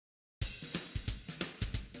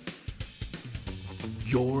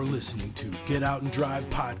You're listening to Get Out and Drive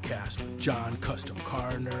podcast with John Custom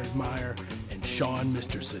Car Nerd Meyer and Sean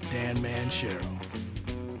Mr. Sedan Man Sherrill.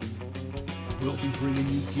 We'll be bringing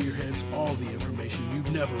you gearheads all the information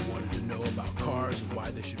you've never wanted to know about cars and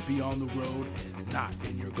why they should be on the road and not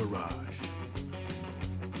in your garage.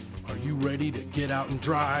 Are you ready to get out and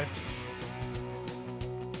drive?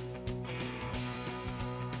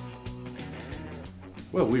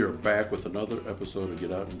 Well, we are back with another episode of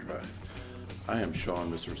Get Out and Drive. I am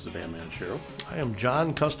Sean, Mr. Sedan Man Sherrill. I am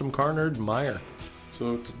John, Custom Car Nerd Meyer.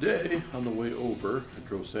 So today, on the way over, I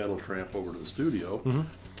drove Saddle Tramp over to the studio,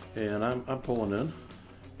 and I'm pulling in,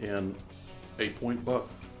 and 8-point buck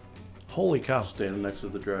Holy cow. standing next to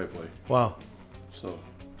the driveway. Wow. So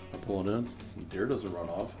I'm pulling in, and deer doesn't run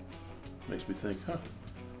off. Makes me think,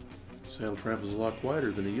 Saddle Tramp is a lot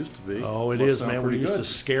quieter than he used to be. Oh, it Must is, sound man. We pretty used good. to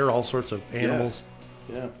scare all sorts of animals.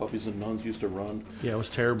 Yeah, puppies and nuns used to run. Yeah, it was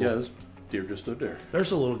terrible. Yeah, this deer just stood there.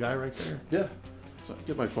 There's a little guy right there. Yeah. So I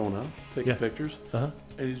get my phone out, taking Yeah. pictures, Uh-huh.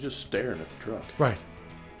 and he's just staring at the truck. Right.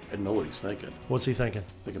 I know what he's thinking. What's he thinking?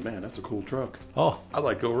 Thinking, man, that's a cool truck. Oh, I'd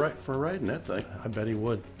like to go right for a ride in that thing. I bet he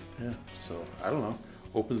would. Yeah. So I don't know.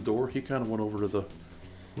 Opened the door. He kind of went over to the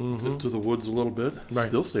to the woods a little bit. Right.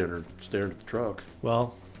 Still staring at the truck.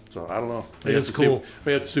 Well, So I don't know. It is cool.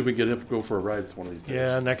 We have to see if we can get him to go for a ride one of these days.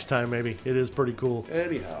 yeah, next time maybe. It is pretty cool.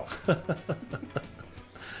 Anyhow.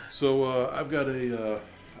 So I've got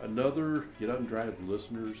another Get Out and Drive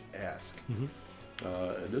listeners ask.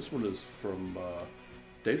 And this one is from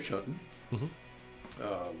Dave Shutton.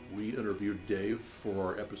 We interviewed Dave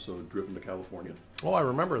for our episode Driven to California. Oh, I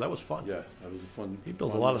remember. That was fun. Yeah, that was a fun. He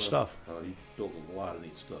built a fun, lot of stuff. He built a lot of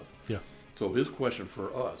neat stuff. Yeah. So his question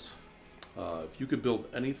for us, if you could build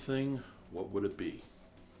anything, what would it be?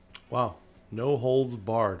 Wow. No holds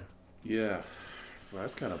barred. Yeah, well,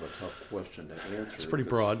 that's kind of a tough question to answer. It's pretty 'cause,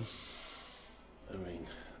 broad. I mean,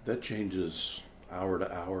 that changes hour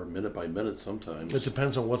to hour, minute by minute sometimes. It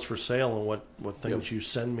depends on what's for sale and what things Yep. you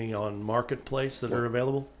send me on Marketplace that are Well,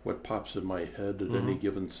 available. What pops in my head at any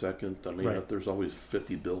given second. I mean, Right. there's always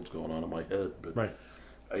 50 builds going on in my head. But Right.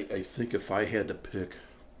 I think if I had to pick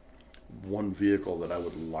one vehicle that I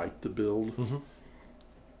would like to build,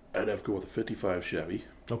 I'd have to go with a 55 Chevy.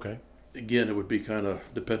 Okay. Again, it would be kind of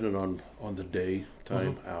dependent on the day,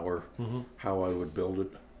 time, hour, how I would build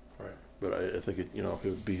it. Right. But I think it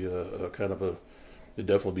would be a kind of it'd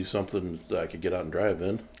definitely be something that I could get out and drive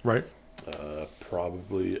in. Right.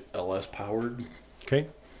 Probably LS powered, Okay.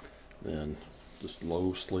 and just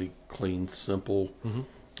low, sleek, clean, simple.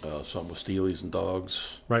 Some with steelies and dogs.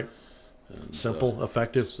 Right. And, Simple,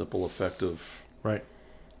 effective. simple, effective, Right.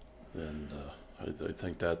 and I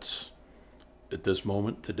think that's at this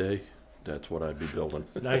moment today. That's what I'd be building.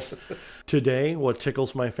 Nice. Today, what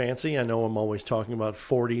tickles my fancy, I know I'm always talking about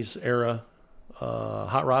 40s era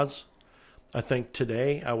hot rods. I think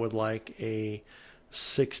today I would like a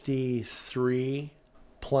 63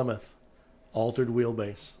 Plymouth altered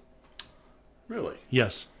wheelbase. Really?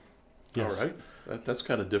 Yes. Yes. All right. That's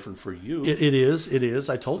kind of different for you. It is.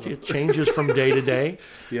 I told you, it changes from day to day.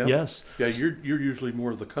 Yeah. Yes. Yeah, you're usually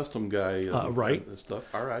more of the custom guy. And, right. And stuff.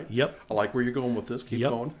 All right. Yep. I like where you're going with this. Keep Yep.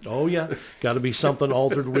 going. Oh yeah. Got to be something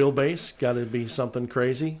altered wheelbase. Got to be something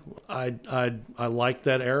crazy. I like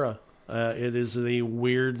that era. It is the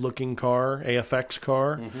weird looking car, AFX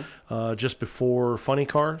car, just before funny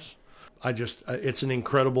cars. It's an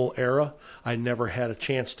incredible era. I never had a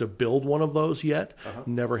chance to build one of those yet.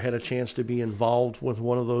 Never had a chance to be involved with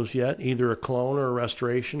one of those yet, either a clone or a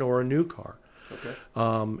restoration or a new car. Okay.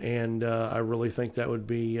 And I really think that would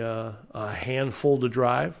be a handful to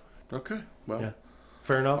drive. Okay. Well, Yeah.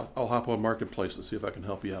 Fair enough? I'll hop on Marketplace and see if I can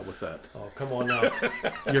help you out with that. Oh, come on now.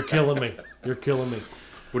 You're killing me. You're killing me.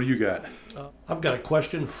 What do you got? I've got a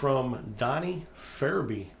question from Donnie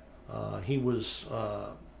Farabee. He was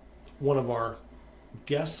one of our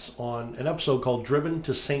guests on an episode called Driven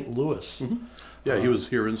to St. Louis. Yeah, he was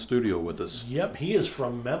here in studio with us. Yep, he is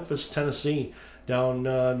from Memphis, Tennessee, down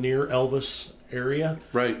near Elvis area.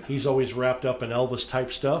 Right. He's always wrapped up in Elvis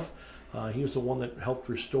type stuff. He was the one that helped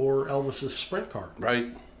restore Elvis's sprint car. Right.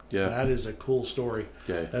 Yeah. That is a cool story.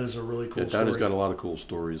 Yeah. That is a really cool Yeah, story. Donnie's got a lot of cool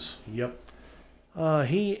stories. Yep.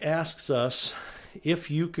 He asks us if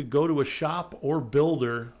you could go to a shop or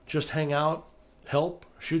builder, just hang out, help,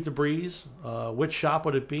 shoot the breeze, which shop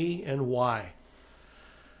would it be and why?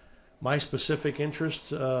 My specific interests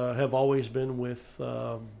have always been with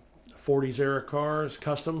 40s era cars,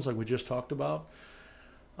 customs, like we just talked about.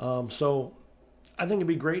 So I think it'd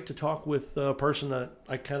be great to talk with a person that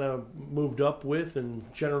I kind of moved up with and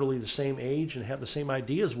generally the same age and have the same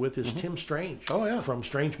ideas with is Tim Strange. Oh, yeah. From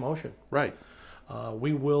Strange Motion. Right.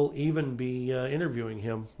 We will even be interviewing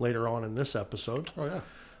him later on in this episode. Oh, yeah.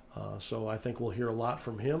 So I think we'll hear a lot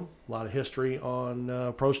from him, a lot of history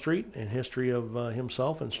on Pro Street and history of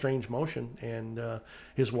himself and Strange Motion and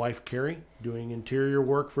his wife, Carrie, doing interior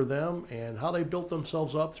work for them and how they built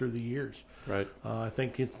themselves up through the years. Right. I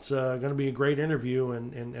think it's going to be a great interview,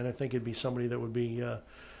 and I think it'd be somebody that would be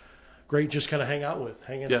great just kind of hang out with,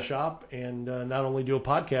 hang in the shop, and not only do a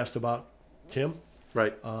podcast about Tim,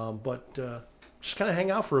 right, but just kind of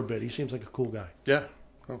hang out for a bit. He seems like a cool guy. Yeah.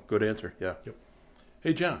 Oh, good answer. Yeah. Yep.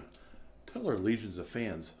 Hey, John, tell our legions of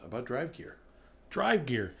fans about Drive Gear. Drive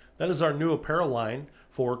Gear. That is our new apparel line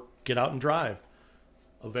for Get Out and Drive.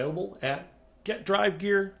 Available at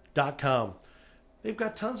getdrivegear.com. They've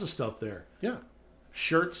got tons of stuff there. Yeah.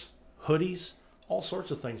 Shirts, hoodies, all sorts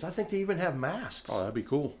of things. I think they even have masks. Oh, that'd be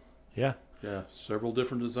cool. Yeah. Yeah, several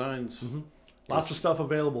different designs. Mm-hmm. Lots of stuff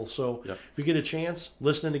available. So if you get a chance,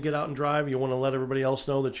 listening to Get Out and Drive, you want to let everybody else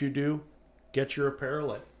know that you do, get your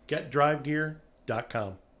apparel at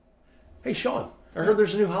getdrivegear.com. Hey, Sean, I heard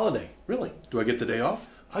there's a new holiday. Really? Do I get the day off?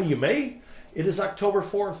 You may. It is October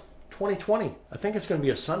 4th, 2020. I think it's going to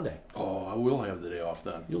be a Sunday. Oh, I will have the day off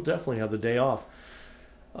then. You'll definitely have the day off.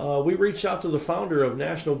 We reached out to the founder of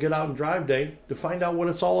National Get Out and Drive Day to find out what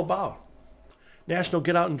it's all about. National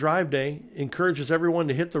Get Out and Drive Day encourages everyone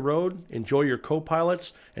to hit the road, enjoy your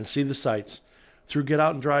co-pilots, and see the sights. Through Get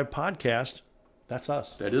Out and Drive podcast, that's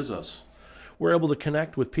us. That is us. We're able to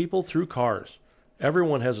connect with people through cars.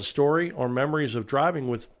 Everyone has a story or memories of driving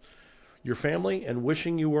with your family and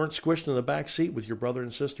wishing you weren't squished in the back seat with your brother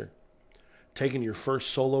and sister. Taking your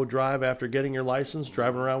first solo drive after getting your license,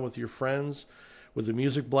 driving around with your friends with the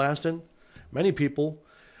music blasting. Many people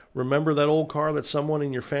remember that old car that someone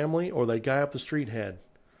in your family or that guy up the street had.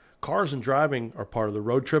 Cars and driving are part of the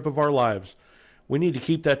road trip of our lives. We need to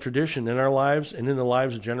keep that tradition in our lives and in the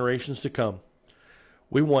lives of generations to come.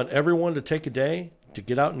 We want everyone to take a day to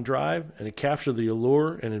get out and drive and to capture the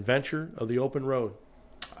allure and adventure of the open road.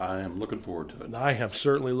 I am looking forward to it. And I am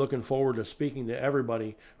certainly looking forward to speaking to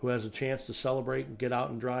everybody who has a chance to celebrate and Get Out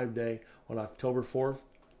and Drive Day on October 4th,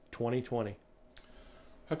 2020.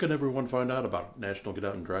 How can everyone find out about National Get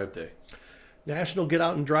Out and Drive Day? National Get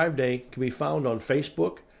Out and Drive Day can be found on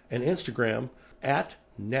Facebook and Instagram at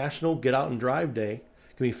National Get Out and Drive Day.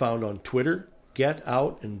 It can be found on Twitter, Get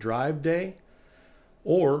Out and Drive Day,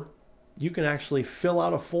 or you can actually fill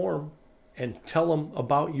out a form and tell them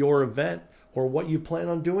about your event or what you plan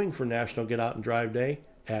on doing for National Get Out and Drive Day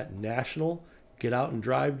at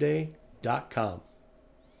nationalgetoutandriveday.com.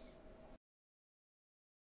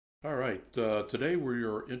 All right. Today we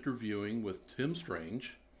are interviewing with Tim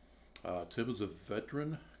Strange. Tim is a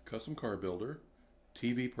veteran custom car builder,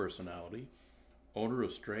 TV personality, owner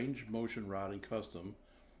of Strange Motion Rod and Custom,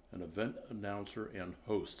 an event announcer and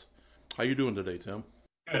host. How you doing today, Tim?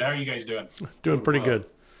 Good. How are you guys doing? Doing pretty good.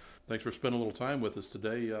 Thanks for spending a little time with us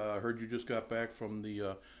today. I heard you just got back from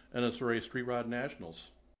the NSRA Street Rod Nationals.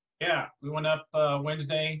 Yeah, we went up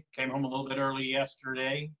Wednesday, came home a little bit early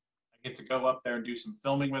yesterday. I get to go up there and do some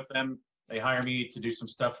filming with them. They hire me to do some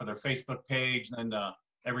stuff for their Facebook page. And then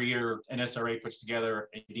every year, NSRA puts together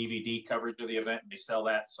a DVD coverage of the event, and they sell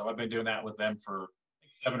that. So I've been doing that with them for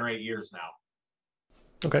 7 or 8 years now.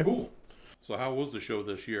 Okay. Cool. So how was the show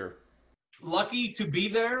this year? Lucky to be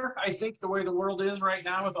there. I think the way the world is right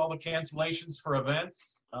now with all the cancellations for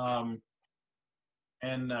events,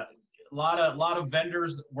 and a lot of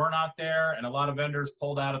vendors were not there, and a lot of vendors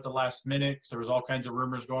pulled out at the last minute. So there was all kinds of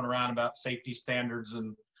rumors going around about safety standards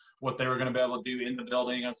and what they were going to be able to do in the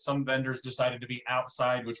building. And some vendors decided to be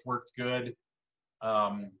outside, which worked good.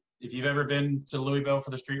 If you've ever been to Louisville for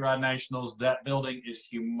the Street Rod Nationals, that building is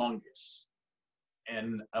humongous,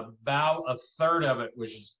 and about a third of it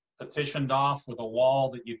was petitioned off with a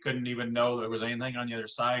wall that you couldn't even know there was anything on the other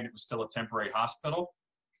side. It was still a temporary hospital.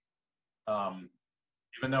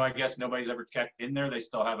 Even though I guess nobody's ever checked in there, they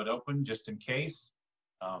still have it open just in case.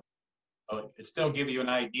 But it still give you an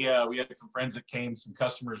idea. We had some friends that came, some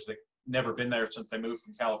customers that never been there since they moved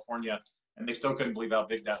from California, and they still couldn't believe how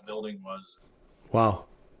big that building was. Wow.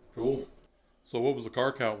 Cool. So what was the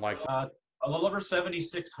car count like? A little over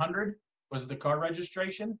 7,600 was the car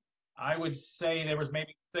registration. I would say there was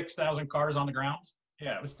maybe 6,000 cars on the ground.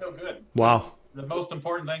 Yeah, it was still good. Wow. The most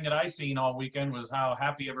important thing that I seen all weekend was how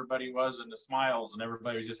happy everybody was and the smiles, and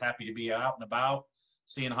everybody was just happy to be out and about,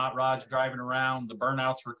 seeing hot rods driving around. The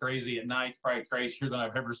burnouts were crazy at night, probably crazier than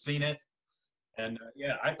I've ever seen it. And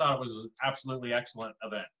yeah, I thought it was an absolutely excellent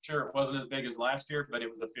event. Sure, it wasn't as big as last year, but it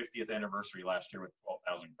was the 50th anniversary last year with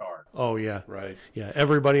 12,000 cars. Oh, yeah. Right. Yeah,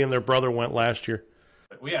 everybody and their brother went last year.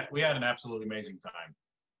 But we had an absolutely amazing time.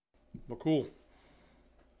 Well, cool.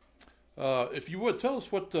 If you would tell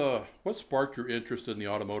us what sparked your interest in the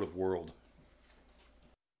automotive world.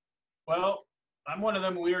 Well, I'm one of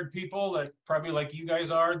them weird people that probably like you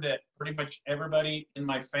guys are, that pretty much everybody in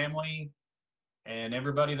my family and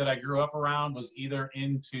everybody that I grew up around was either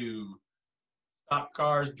into stock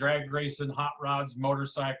cars, drag racing, hot rods,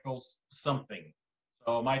 motorcycles, something.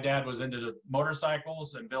 So my dad was into the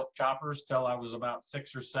motorcycles and built choppers till I was about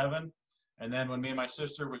 6 or 7. And then when me and my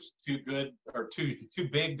sister was too good or too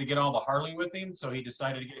big to get all the Harley with him, so he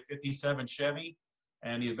decided to get a 57 Chevy,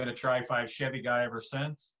 and he's been a Tri-5 Chevy guy ever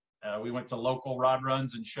since. We went to local rod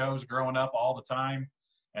runs and shows growing up all the time.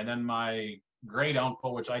 And then my great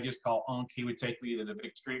uncle, which I just call Unc, he would take me to the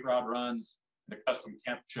big street rod runs, the custom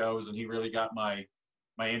Kemp shows, and he really got my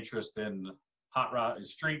interest in hot rod,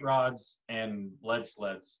 street rods, and lead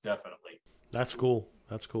sleds, definitely. That's cool.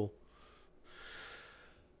 That's cool.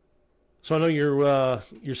 So I know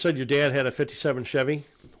you said your dad had a 57 Chevy.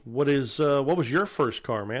 What was your first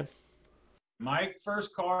car, man? My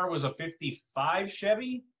first car was a 55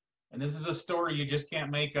 Chevy. And this is a story you just can't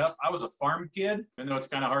make up. I was a farm kid, even though it's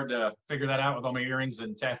kind of hard to figure that out with all my earrings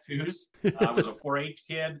and tattoos. I was a 4-H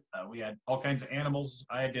kid. We had all kinds of animals.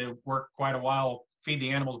 I had to work quite a while, feed the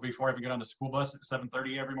animals before I even get on the school bus at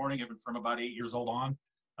 7:30 every morning, even from about 8 years old on.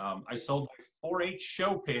 I sold my 4-H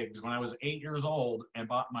show pigs when I was 8 years old and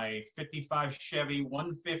bought my 55 Chevy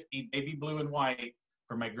 150 baby blue and white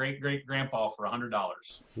for my great-great-grandpa for $100.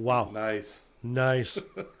 Wow. Nice. Nice.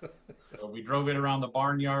 So we drove it around the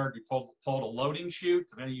barnyard. We pulled a loading chute.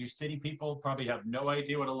 Many of you city people probably have no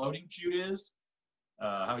idea what a loading chute is,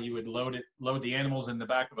 how you would load the animals in the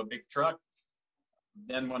back of a big truck.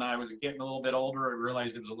 Then when I was getting a little bit older, I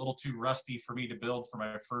realized it was a little too rusty for me to build for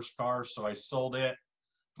my first car. So I sold it,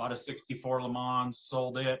 bought a 64 Le Mans,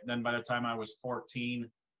 sold it. Then by the time I was 14,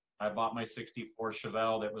 I bought my 64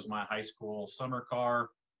 Chevelle. That was my high school summer car.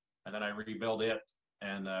 And then I rebuilt it.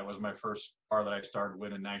 And it was my first car that I started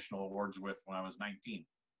winning national awards with when I was 19.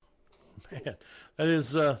 Man, that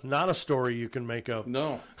is not a story you can make up.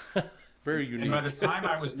 No. Very unique. And by the time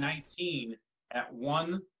I was 19, at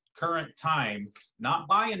one current time, not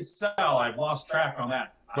buy and sell, I've lost track on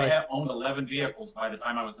that. Right. I had owned 11 vehicles by the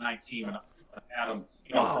time I was 19, and I had them,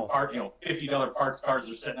 Wow. $50 parts cars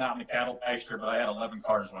are sitting out in the cattle pasture, but I had 11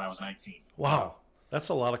 cars when I was 19. Wow. That's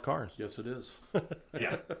a lot of cars. Yes, it is.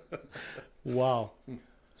 Yeah. Wow.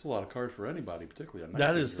 It's a lot of cars for anybody, particularly on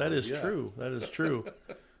That is true. That is true.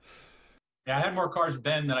 Yeah, I had more cars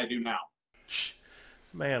then than I do now.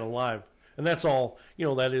 Man alive. And that's all,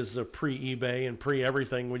 that is pre-eBay and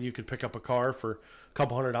pre-everything, when you could pick up a car for a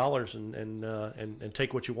couple $100 and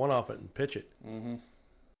take what you want off it and pitch it. Mm-hmm.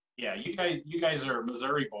 Yeah, you guys are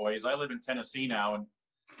Missouri boys. I live in Tennessee now, and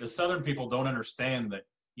the Southern people don't understand that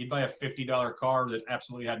you'd buy a $50 car that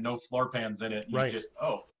absolutely had no floor pans in it. And right. You just,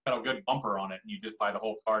 got a good bumper on it, and you just buy the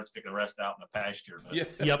whole car and stick the rest out in the pasture. But Yeah.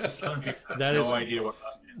 Yep. Southern people have That no is- idea what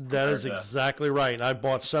rust is. That is compared to- exactly right. And I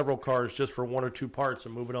bought several cars just for one or two parts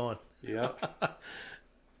and moving on. Yeah.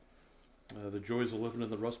 The joys of living in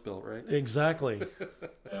the Rust Belt, right? Exactly.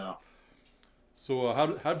 Yeah. So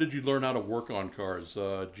how did you learn how to work on cars?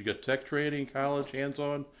 Did you get tech training, college,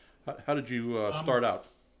 hands-on? How did you start out?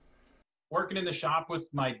 Working in the shop with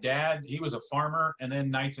my dad, he was a farmer, and then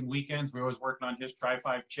nights and weekends, we always worked on his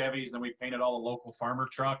Tri-5 Chevys. Then we painted all the local farmer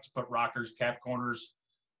trucks, put rockers, cap corners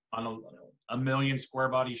on a million square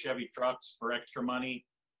body Chevy trucks for extra money.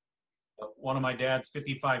 One of my dad's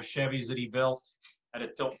 55 Chevys that he built had a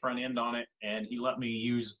tilt front end on it, and he let me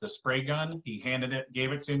use the spray gun. He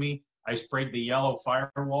gave it to me. I sprayed the yellow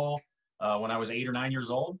firewall when I was 8 or 9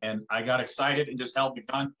 years old, and I got excited and just held the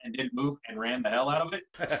gun and didn't move and ran the hell out of it.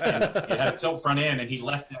 And it had a tilt front end, and he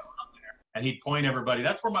left it run there, and he'd point everybody.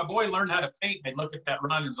 That's where my boy learned how to paint. They'd look at that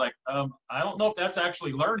run and it's like, I don't know if that's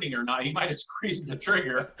actually learning or not. He might have squeezed the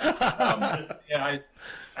trigger. Yeah,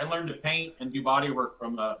 I learned to paint and do body work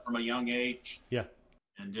from a young age. Yeah.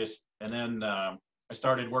 And then I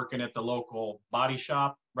started working at the local body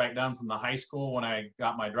shop right down from the high school when I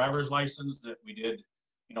got my driver's license. That we did,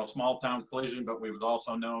 small town collision, but we was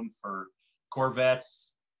also known for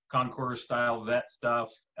Corvettes, concours style vet stuff.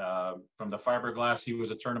 From the fiberglass, he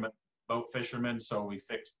was a tournament boat fisherman, so we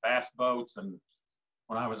fixed bass boats. And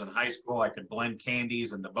when I was in high school, I could blend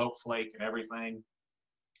candies and the boat flake and everything.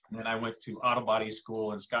 And then I went to auto body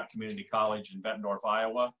school in Scott Community College in Bettendorf,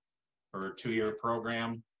 Iowa for a 2-year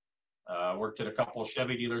program. Worked at a couple of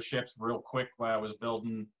Chevy dealerships real quick while I was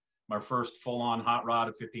building my first full-on hot rod,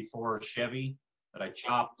 a 54 Chevy that I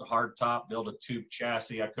chopped the hard top, built a tube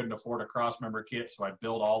chassis. I couldn't afford a cross-member kit, so I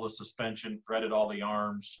built all the suspension, threaded all the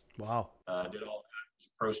arms. Wow. Did all that.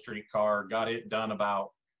 Pro street car. Got it done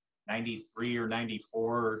about 93 or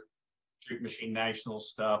 94. Street Machine National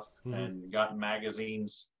stuff and got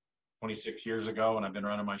magazines 26 years ago, and I've been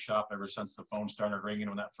running my shop ever since the phone started ringing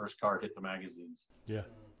when that first car hit the magazines. Yeah.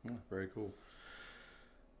 Very cool.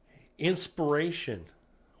 Inspiration.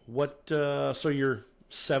 What, so you're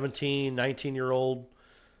 17, 19-year-old,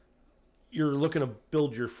 you're looking to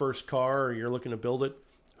build your first car, or you're looking to build it.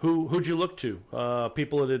 Who'd you look to?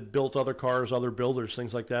 People that had built other cars, other builders,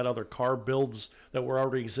 things like that, other car builds that were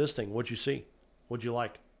already existing. What'd you see? What'd you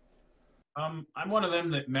like? I'm one of them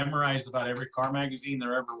that memorized about every car magazine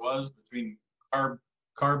there ever was, between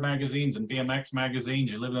car magazines and BMX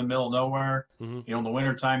magazines. You live in the middle of nowhere. You know, in the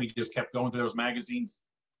wintertime, you just kept going through those magazines.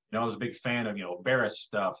 You know, I was a big fan of, Barris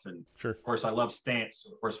stuff. And Sure. Of course, I love Stance.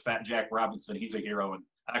 Of course, Fat Jack Robinson, he's a hero. And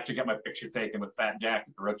I actually got my picture taken with Fat Jack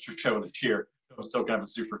at the Roadster Show this year. I was still kind of a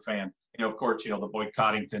super fan. Of course, the Boyd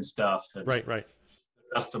Coddington stuff. And Right.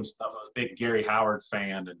 custom stuff. I was a big Gary Howard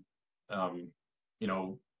fan. And,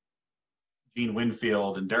 Gene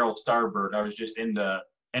Winfield and Daryl Starbird. I was just into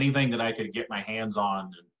anything that I could get my hands on.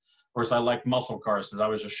 And of course, I liked muscle cars because I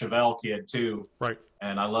was a Chevelle kid too. Right.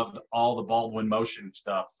 And I loved all the Baldwin Motion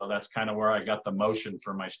stuff. So that's kind of where I got the Motion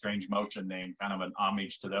for my Strange Motion name, kind of an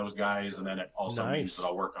homage to those guys. And then it also means that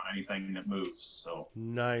I'll work on anything that moves. So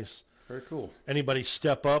nice. Very cool. Anybody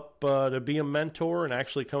step up to be a mentor and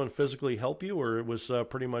actually come and physically help you, or it was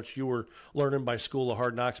pretty much you were learning by school of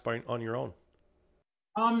hard knocks on your own?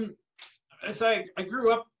 As I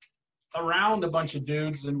grew up around a bunch of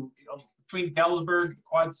dudes, and between Galesburg,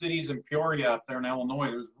 Quad Cities, and Peoria up there in Illinois,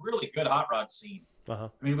 there was a really good hot rod scene. I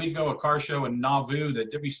mean, we'd go to a car show in Nauvoo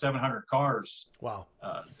that there'd be 700 cars. Wow.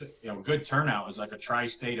 Good turnout. It was like a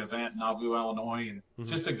tri-state event in Nauvoo, Illinois, and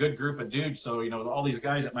just a good group of dudes. So, all these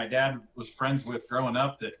guys that my dad was friends with growing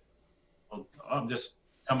up that, I'm just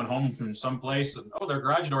coming home from someplace and, their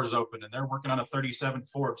garage door's open and they're working on a 37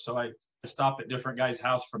 Ford. So I stopped at different guys'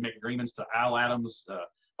 house, from Mick Greenman's to Al Adams to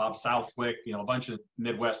Bob Southwick, a bunch of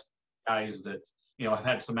Midwest guys that, have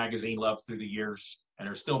had some magazine love through the years and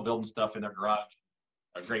are still building stuff in their garage.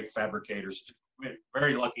 Great fabricators.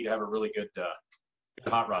 Very lucky to have a really good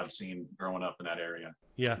hot rod scene growing up in that area.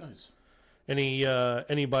 Yeah. Nice.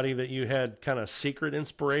 Anybody that you had kind of secret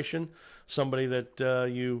inspiration? Somebody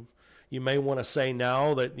that you may want to say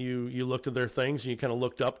now that you looked at their things and you kind of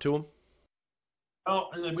looked up to them?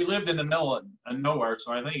 Well, we lived in the middle of nowhere,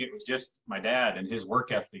 so I think it was just my dad and his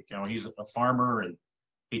work ethic. He's a farmer, and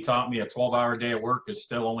he taught me a 12-hour day of work is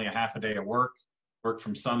still only a half a day of work. Worked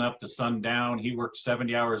from sun up to sundown. He worked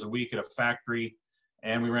 70 hours a week at a factory,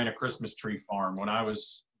 and we ran a Christmas tree farm. When I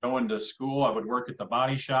was going to school, I would work at the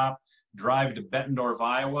body shop, drive to Bettendorf,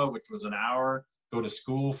 Iowa, which was an hour, go to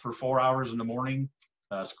school for 4 hours in the morning.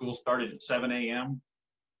 School started at 7 a.m.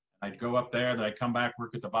 I'd go up there, then I'd come back,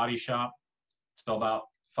 work at the body shop till about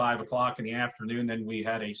 5 o'clock in the afternoon. Then we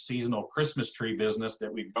had a seasonal Christmas tree business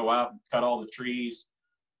that we'd go out and cut all the trees,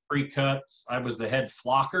 pre-cuts. I was the head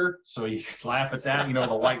flocker, so you could laugh at that,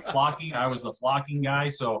 the white flocking. I was the flocking guy,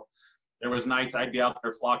 so there was nights I'd be out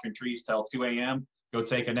there flocking trees till 2 a.m., go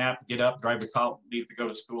take a nap, get up, drive the car, leave to go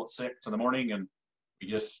to school at 6 in the morning, and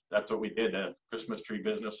that's what we did. The Christmas tree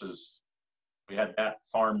business we had that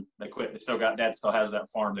farm. They quit. Dad still has that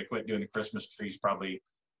farm. They quit doing the Christmas trees probably,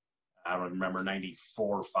 I don't remember,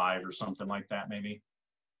 94 or 5 or something like that, maybe.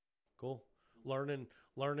 Cool. Learning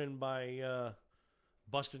by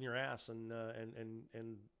busting your ass and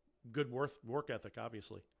good work ethic,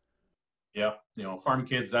 obviously. Yeah, farm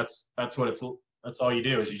kids. That's what that's all you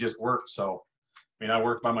do is you just work. So, I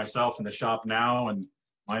work by myself in the shop now, and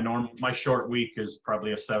my short week is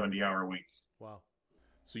probably a 70-hour week. Wow.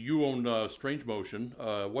 So you own Strange Motion.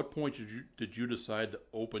 What point did you decide to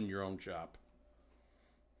open your own shop?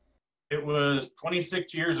 It was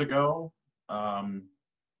 26 years ago.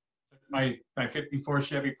 My 54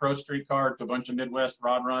 Chevy Pro Street car to a bunch of Midwest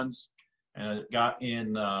rod runs, and it got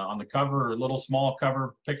in on the cover, a little small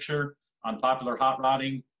cover picture on Popular Hot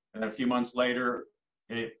Rodding. And a few months later,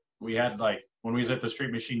 we had, when we was at the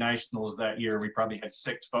Street Machine Nationals that year, we probably had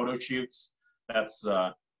 6 photo shoots.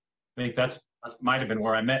 I think that might have been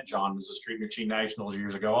where I met John, was the Street Machine Nationals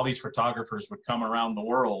years ago. All these photographers would come around the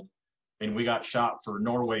world, and we got shot for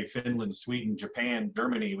Norway, Finland, Sweden, Japan,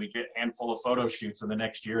 Germany. We get a handful of photo shoots, and the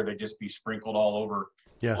next year they'd just be sprinkled all over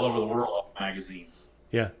the world of magazines.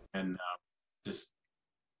 Yeah. And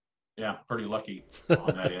pretty lucky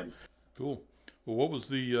on that end. Cool. Well, what was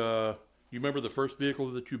you remember the first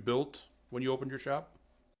vehicle that you built when you opened your shop?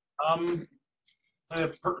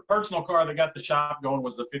 The personal car that got the shop going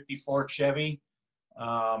was the 54 Chevy.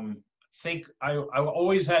 I think I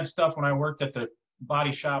always had stuff when I worked at the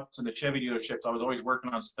body shops and the Chevy dealerships. I was always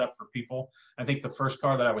working on stuff for people. I think the first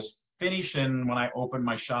car that I was finishing when I opened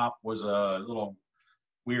my shop was a little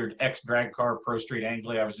weird ex-drag car, Pro Street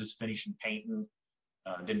Anglia. I was just finishing painting.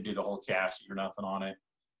 Didn't do the whole chassis or nothing on it.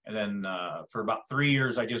 And then for about 3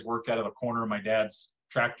 years, I just worked out of the corner of my dad's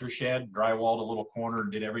tractor shed, drywalled a little corner,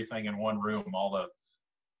 and did everything in one room. All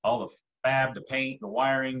the fab, the paint, the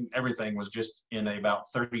wiring, everything was just in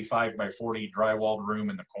about 35 by 40 drywalled room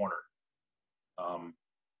in the corner.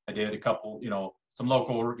 I did a couple, some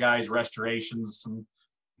local guys, restorations, some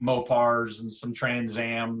Mopars and some Trans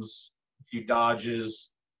Ams, a few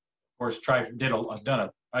Dodges. Of course,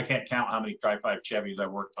 I can't count how many Tri-5 Chevys I've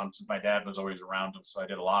worked on since my dad was always around them. So I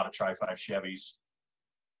did a lot of Tri-5 Chevys.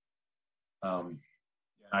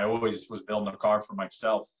 I always was building a car for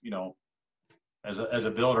myself. As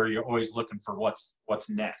a builder, you're always looking for what's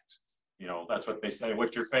next. That's what they say.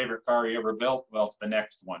 What's your favorite car you ever built? Well, it's the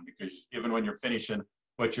next one, because even when you're finishing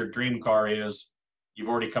what your dream car is, you've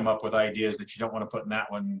already come up with ideas that you don't want to put in that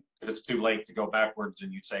one because it's too late to go backwards,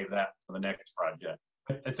 and you save that for the next project.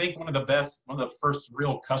 I think one of the first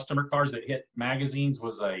real customer cars that hit magazines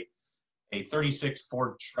was a 36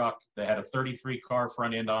 Ford truck that had a 33 car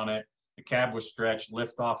front end on it. The cab was stretched,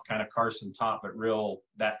 lift off kind of Carson top, but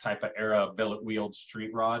that type of era billet wheeled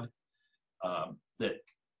street rod. That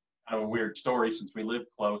kind of a weird story since we live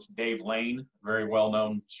close. Dave Lane, very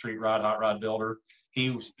well-known street rod, hot rod builder.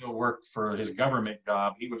 He still worked for his government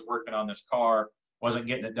job. He was working on this car, wasn't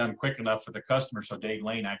getting it done quick enough for the customer. So Dave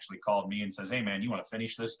Lane actually called me and says, "Hey man, you want to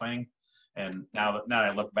finish this thing?" And now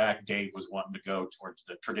I look back, Dave was wanting to go towards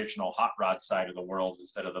the traditional hot rod side of the world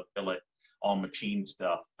instead of the billet all machine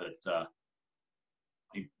stuff. But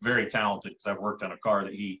he's very talented, because I've worked on a car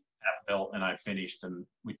that he had built and I finished, and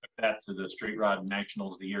we took that to the Street Rod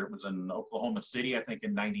Nationals the year it was in Oklahoma City, I think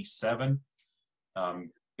in '97.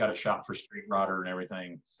 Got a shot for Street Rodder and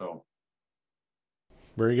everything. So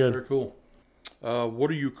very good. Very cool. What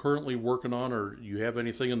are you currently working on, or you have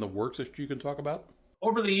anything in the works that you can talk about?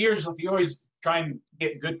 Over the years, you always try and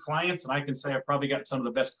get good clients, and I can say I've probably got some of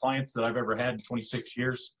the best clients that I've ever had in 26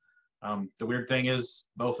 years. The weird thing is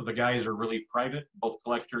both of the guys are really private. Both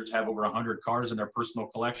collectors have over 100 cars in their personal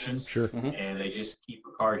collections. Sure. And they just keep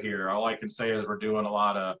a car here. All I can say is we're still doing a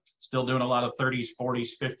lot of 30s,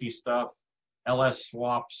 40s, 50s stuff, LS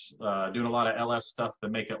swaps, doing a lot of LS stuff to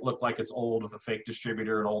make it look like it's old with a fake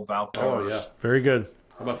distributor and old valve covers. Oh, yeah. Very good.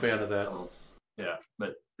 I'm a fan of that. Yeah.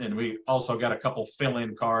 And we also got a couple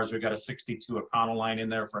fill-in cars. We've got a 62 Econoline in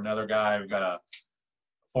there for another guy. We've got a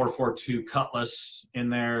 442 Cutlass in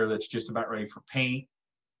there that's just about ready for paint.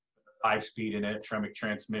 5-speed in it, Tremec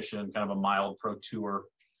transmission, kind of a mild Pro Tour.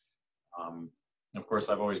 Of course,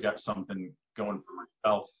 I've always got something going for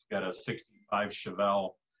myself. Got a 65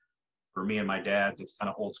 Chevelle for me and my dad that's kind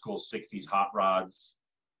of old school 60s hot rods.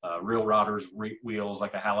 Real rodders, wheels,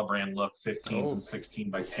 like a Halabrand look, 15s and 16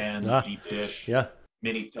 by 10s, deep dish,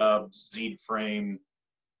 mini tubs, Z frame,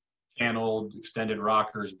 channeled, extended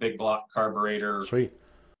rockers, big block carburetor. Sweet.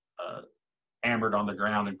 Hammered on the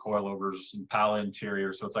ground and coilovers and Pala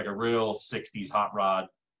interior. So it's like a real 60s hot rod,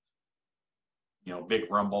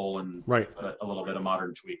 big rumble and a little bit of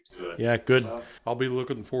modern tweak to it. Yeah, good. I'll be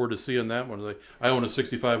looking forward to seeing that one. I own a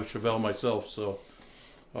 65 Chevelle myself, so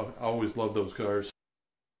I always love those cars.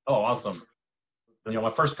 Oh, awesome.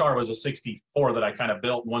 My first car was a 64 that I kind of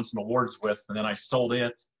built and won some awards with, and then I sold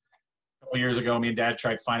it. A couple years ago, me and Dad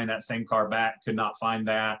tried finding that same car back, could not find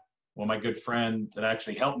that. Well, my good friend that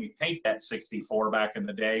actually helped me paint that 64 back in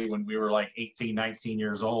the day when we were like 18, 19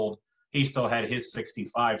 years old, he still had his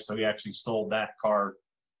 65, so he actually sold that car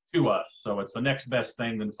to us. So it's the next best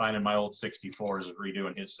thing than finding my old 64s and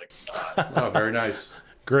redoing his 65. Oh, very nice.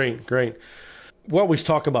 Great. We always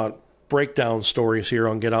talk about breakdown stories here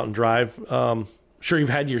on Get Out and Drive. Sure, you've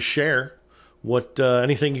had your share. What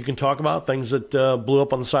anything you can talk about? Things that blew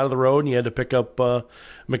up on the side of the road and you had to pick up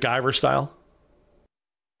MacGyver style?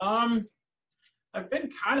 I've been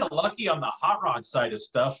kind of lucky on the hot rod side of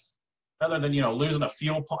stuff, other than, losing a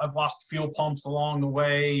fuel pump. I've lost fuel pumps along the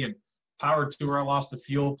way, and Power Tour, I lost a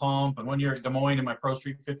fuel pump. And one year at Des Moines in my Pro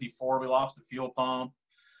Street 54, we lost a fuel pump.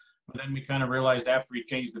 But then we kind of realized after we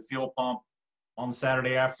changed the fuel pump on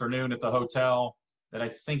Saturday afternoon at the hotel that I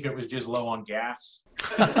think it was just low on gas.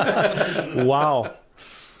 Wow.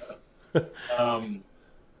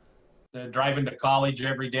 Driving to college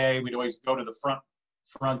every day, we'd always go to the front,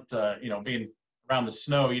 being around the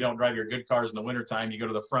snow, you don't drive your good cars in the wintertime. You go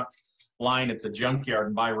to the front line at the junkyard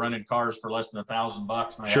and buy running cars for less than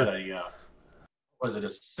 $1,000. And I had a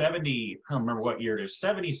 70, I don't remember what year it is,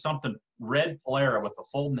 70-something red Polara with the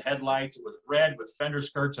folding headlights. It was red with fender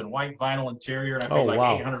skirts and white vinyl interior. And I paid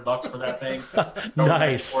 $800 for that thing.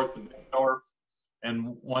 Nice.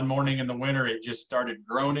 And one morning in the winter, it just started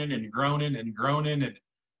groaning and groaning and groaning and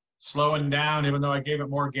slowing down. Even though I gave it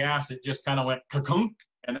more gas, it just kind of went ka-kunk,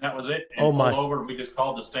 and that was it. And Oh, my. pulled over. We just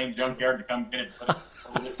called the same junkyard to come get it, put it a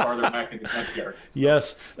little bit farther back in the junkyard.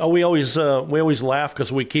 Yes. Oh, we always laugh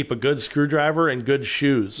because we keep a good screwdriver and good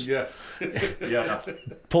shoes. Yeah. Yeah.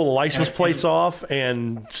 Pull the license plates off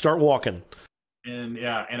and start walking. And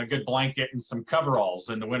and a good blanket and some coveralls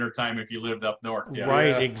in the wintertime if you lived up north. Yeah. Right.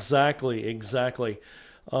 Yeah. Exactly.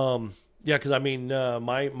 Yeah, because I mean,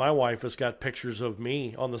 my wife has got pictures of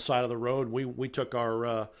me on the side of the road. We took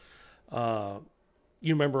our,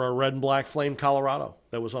 you remember our red and black Flame Colorado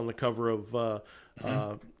that was on the cover of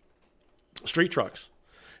Street Trucks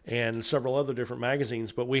and several other different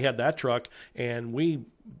magazines. But we had that truck, and we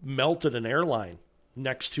melted an airline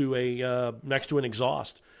next to an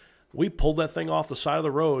exhaust. We pulled that thing off the side of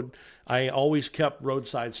the road. I always kept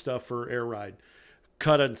roadside stuff for air ride.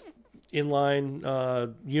 Cut an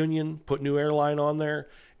inline Union, put new airline on there,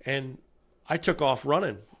 and I took off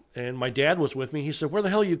running. And my dad was with me. He said, "Where the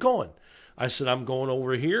hell are you going?" I said, "I'm going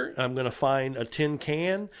over here. I'm going to find a tin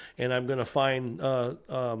can, and I'm going to find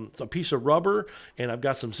a piece of rubber, and I've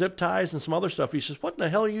got some zip ties and some other stuff." He says, "What in the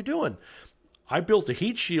hell are you doing?" I built a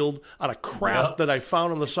heat shield out of crap that I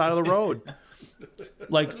found on the side of the road.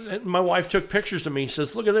 Like, my wife took pictures of me. She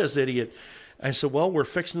says, "Look at this idiot." I said, "Well, we're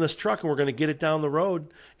fixing this truck and we're going to get it down the road."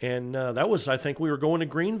 And that was, I think we were going to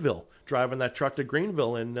Greenville, driving that truck to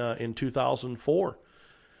Greenville in 2004.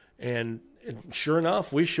 And sure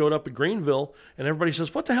enough, we showed up at Greenville, and everybody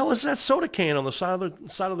says, "What the hell is that soda can on the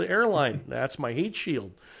side of the airline?" "That's my heat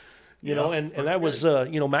shield." You know, and that was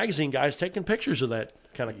magazine guys taking pictures of that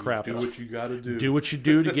kind of crap. Do what you got to do. Do what you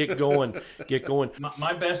do to get going.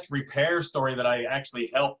 My best repair story that I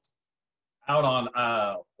actually helped out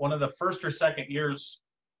on one of the first or second years,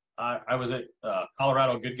 I was at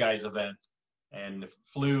Colorado Good Guys event and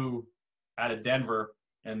flew out of Denver,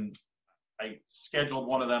 and I scheduled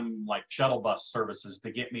one of them like shuttle bus services to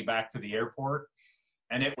get me back to the airport.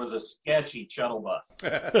 And it was a sketchy shuttle bus,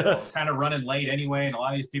 kind of running late anyway. And a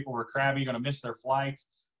lot of these people were crabby, going to miss their flights.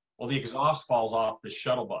 Well, the exhaust falls off the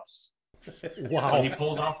shuttle bus. Wow. And he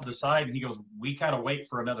pulls off to the side and he goes, "We got to wait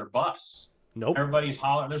for another bus." Nope. Everybody's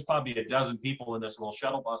hollering. There's probably a dozen people in this little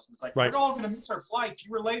shuttle bus. And it's like, Right. "We're all going to miss our flights.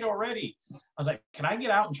 You were late already." I was like, "Can I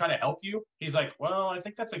get out and try to help you?" He's like, "Well, I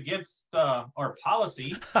think that's against our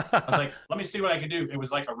policy." I was like, "Let me see what I can do." It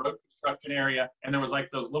was like a road construction area, and there was like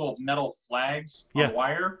those little metal flags on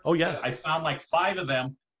wire. Oh, yeah. I found like 5 of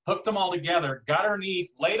them, hooked them all together, got underneath,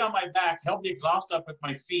 laid on my back, held the exhaust up with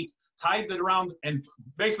my feet, tied it around, and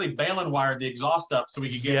basically baling wired the exhaust up so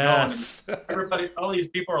we could get Yes. going. And everybody, all these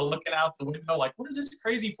people are looking out the window like, "What is this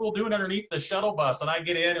crazy fool doing underneath the shuttle bus?" And I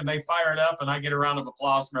get in and they fire it up, and I get a round of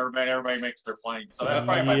applause from everybody. Everybody makes their plane. So that's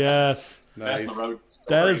probably my Yes. best Nice. on the road story.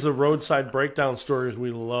 That is the roadside breakdown stories we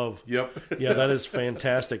love. Yep. Yeah, that is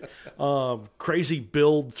fantastic. Crazy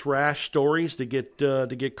build thrash stories to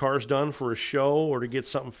get cars done for a show or to get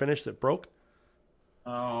something finished that broke.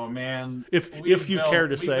 Oh man! If you care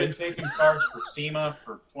to say. We've been taking cars for SEMA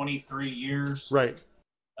for 23 years. Right.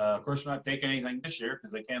 Of course, we're not taking anything this year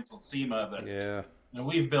because they canceled SEMA. But Yeah.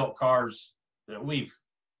 we've built cars that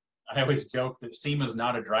I always joke that SEMA's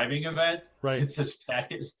not a driving event. Right. It's a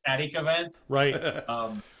static event. Right.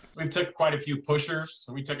 We took quite a few pushers.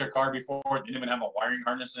 So we took a car before it didn't even have a wiring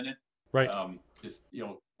harness in it. Right. Just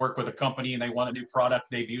work with a company and they want a new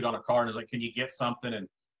product debuted on a car and it's like, "Can you get something?" And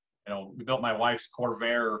we built my wife's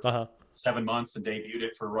Corvair 7 months and debuted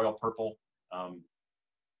it for Royal Purple.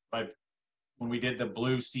 But when we did the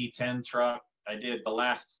blue C10 truck, I did the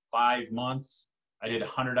last 5 months. I did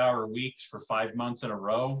 100-hour weeks for 5 months in a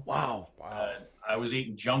row. Wow. I was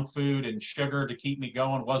eating junk food and sugar to keep me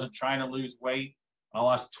going. Wasn't trying to lose weight. I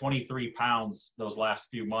lost 23 pounds those last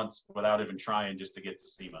few months without even trying, just to get to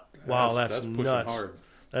SEMA. Wow, that's pushing nuts. hard.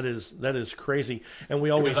 That is crazy. And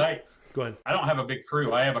we always go ahead. I don't have a big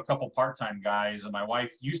crew. I have a couple part-time guys, and my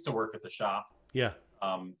wife used to work at the shop. Yeah.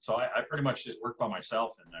 So I pretty much just work by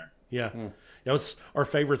myself in there. Yeah. It's our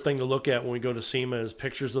favorite thing to look at when we go to SEMA is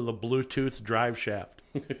pictures of the Bluetooth drive shaft.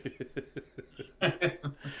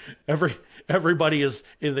 Everybody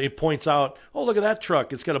it points out, "Oh, look at that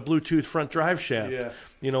truck. It's got a Bluetooth front drive shaft." Yeah.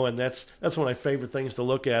 And that's one of my favorite things to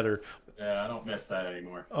look at. Or, Yeah, I don't miss that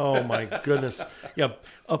anymore. oh my goodness. Yeah.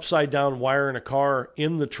 Upside down wire in a car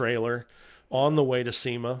in the trailer on the way to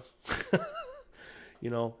SEMA.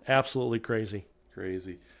 Absolutely crazy.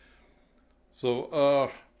 Crazy.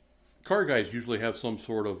 So, car guys usually have some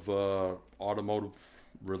sort of automotive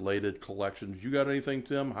related collections. You got anything,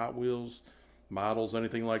 Tim? Hot Wheels, models,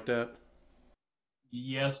 anything like that?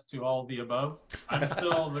 Yes to all the above. I'm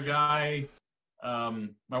still the guy.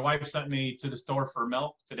 My wife sent me to the store for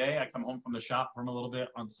milk today. I come home from the shop from a little bit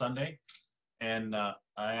on Sunday, and I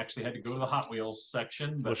actually had to go to the Hot Wheels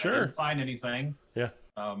section, but I didn't find anything. Yeah.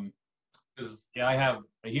 Because I have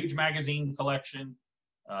a huge magazine collection,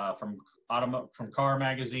 from car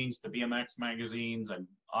magazines to BMX magazines and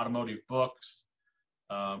automotive books.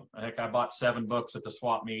 I think I bought 7 books at the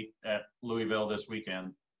swap meet at Louisville this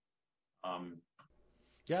weekend.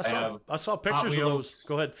 Yeah, I saw pictures of those.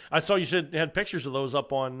 Go ahead. I saw you said you had pictures of those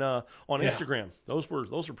up on Instagram. Those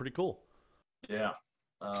were pretty cool. Yeah.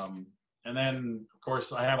 And then of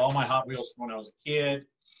course I have all my Hot Wheels from when I was a kid.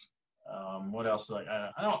 What else?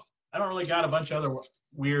 I don't really got a bunch of other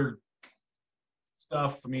weird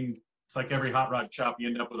stuff. I mean, it's like every hot rod shop, you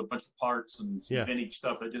end up with a bunch of parts and some vintage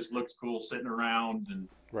stuff that just looks cool sitting around. And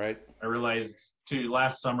right. I realized too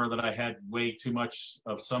last summer that I had way too much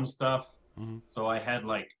of some stuff. Mm-hmm. So I had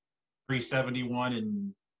like 371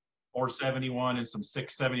 and 471 and some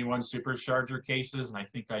 671 supercharger cases, and I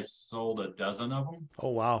think I sold a dozen of them.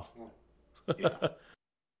 Oh wow! Yeah. I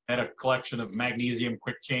had a collection of magnesium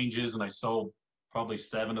quick changes, and I sold probably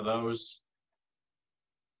 7 of those.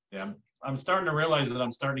 Yeah, I'm starting to realize that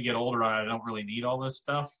I'm starting to get older. I don't really need all this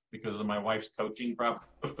stuff because of my wife's coaching,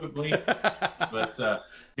 probably. But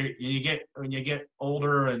when you get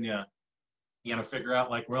older, and you gotta figure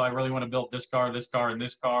out like, well, I really want to build this car, and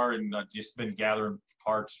this car, and I've just been gathering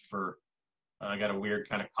parts for. I got a weird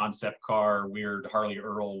kind of concept car, weird Harley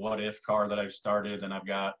Earl what if car that I've started, and I've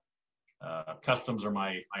got customs are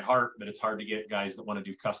my heart, but it's hard to get guys that want to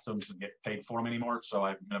do customs and get paid for them anymore. So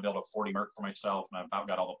I'm gonna build a 40 Merc for myself, and I've about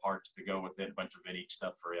got all the parts to go with it, a bunch of vintage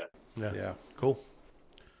stuff for it. Yeah, cool.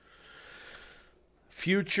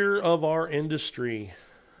 Future of our industry.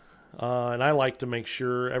 And I like to make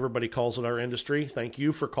sure everybody calls it our industry. Thank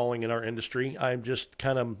you for calling it our industry. I'm just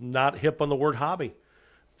kind of not hip on the word hobby.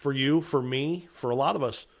 For you, for me, for a lot of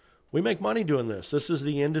us, we make money doing this. This is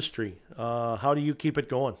the industry. How do you keep it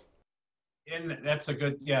going? And that's a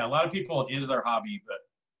lot of people, it is their hobby, but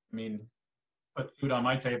I mean, put food on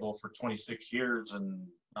my table for 26 years, and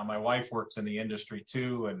now my wife works in the industry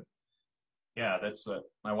too. And yeah, that's what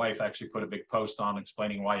my wife actually put a big post on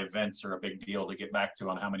explaining why events are a big deal to get back to,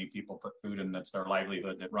 on how many people put food in. That's their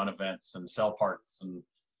livelihood, that run events and sell parts and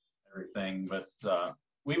everything. But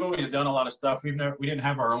we've always done a lot of stuff. We didn't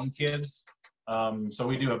have our own kids. So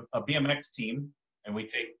we do a BMX team, and we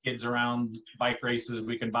take kids around bike races.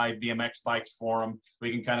 We can buy BMX bikes for them.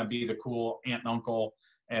 We can kind of be the cool aunt and uncle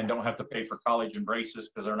and don't have to pay for college and braces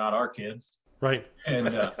because they're not our kids. Right.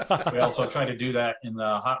 And we also try to do that in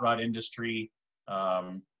the hot rod industry.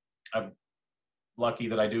 I'm lucky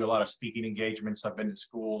that I do a lot of speaking engagements. I've been to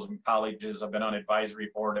schools and colleges. I've been on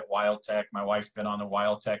advisory board at WildTech. My wife's been on the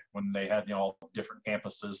WildTech when they had, all different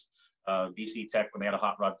campuses. VC Tech when they had a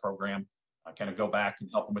hot rod program. I kind of go back and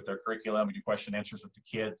help them with their curriculum. We do question answers with the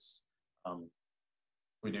kids.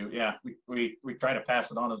 We try to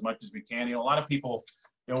pass it on as much as we can. A lot of people,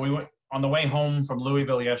 we went on the way home from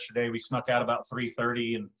Louisville yesterday. We snuck out about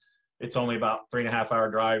 3:30, and it's only about 3.5 hour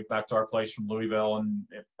drive back to our place from Louisville. And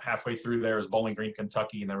halfway through there is Bowling Green,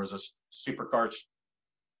 Kentucky, and there was a street car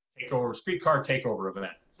takeover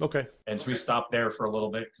event. Okay. And so we stopped there for a little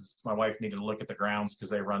bit because my wife needed to look at the grounds because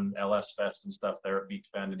they run LS Fest and stuff there at Beach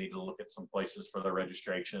Bend, and needed to look at some places for their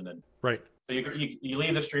registration. And right. So you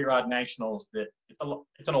leave the Street Rod Nationals, that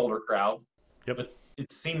it's an older crowd. Yep. But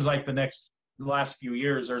it seems like the last few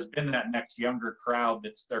years there's been that next younger crowd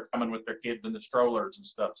they're coming with their kids in the strollers and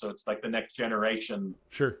stuff. So it's like the next generation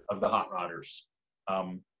of the hot rodders.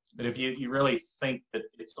 But if you really think that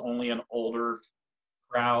it's only an older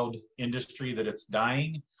crowd industry, that it's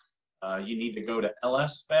dying, you need to go to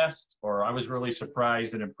LS Fest, or I was really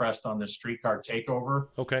surprised and impressed on the Streetcar Takeover.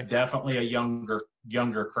 Okay. Definitely a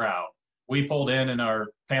younger crowd. We pulled in our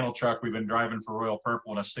panel truck. We've been driving for Royal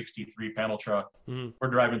Purple in a 63 panel truck. Mm-hmm. We're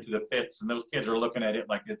driving through the pits, and those kids are looking at it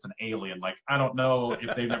like it's an alien. Like, I don't know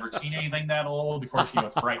if they've never seen anything that old. Of course,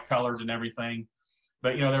 it's bright colored and everything.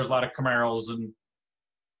 But, there's a lot of Camaros and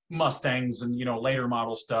Mustangs and, later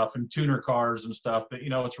model stuff and tuner cars and stuff. But,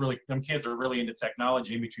 it's really, them kids are really into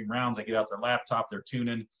technology. In between rounds, they get out their laptop, they're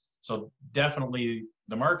tuning. So definitely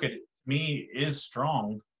the market, to me, is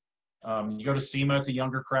strong. You go to SEMA, it's a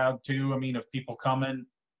younger crowd too. I mean, if people come in,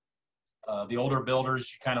 the older builders,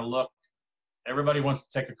 you kind of look, everybody wants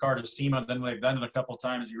to take a car to SEMA. Then they've done it a couple of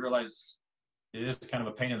times. You realize it is kind of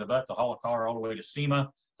a pain in the butt to haul a car all the way to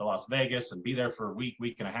SEMA, to Las Vegas, and be there for a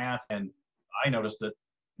week and a half. And I noticed that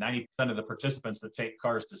 90% of the participants that take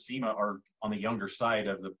cars to SEMA are on the younger side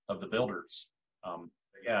of the builders.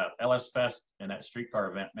 LS Fest and that streetcar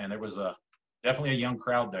event, man, there was definitely a young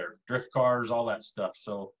crowd there. Drift cars, all that stuff.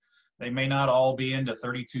 So They may not all be into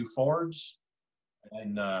 32 Fords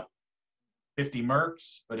and 50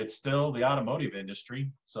 Mercs, but it's still the automotive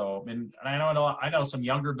industry. So, and I know some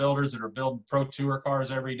younger builders that are building pro tour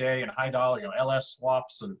cars every day and high dollar, LS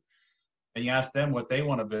swaps, and you ask them what they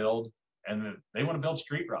want to build, and they want to build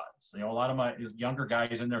street rods. A lot of my younger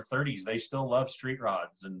guys in their 30s, they still love street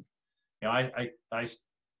rods, and I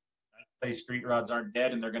say street rods aren't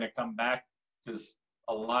dead, and they're going to come back, because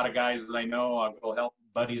a lot of guys that I know, I go help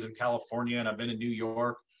buddies in California, and I've been in New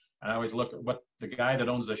York. And I always look at what the guy that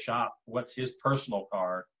owns the shop, what's his personal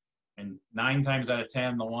car. And 9 times out of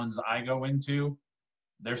 10, the ones I go into,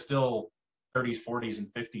 they're still 30s, 40s, and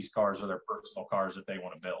 50s cars are their personal cars that they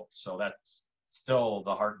want to build. So that's still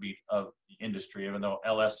the heartbeat of the industry, even though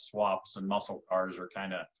LS swaps and muscle cars are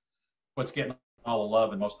kind of what's getting all the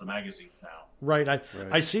love in most of the magazines now. Right.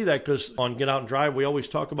 I see that because on Get Out and Drive, we always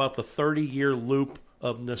talk about the 30-year loop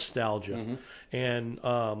of nostalgia. Mm-hmm. And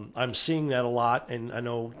I'm seeing that a lot. And I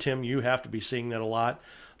know, Tim, you have to be seeing that a lot.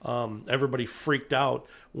 Everybody freaked out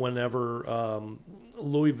whenever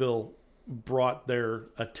Louisville brought their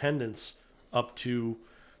attendance up to,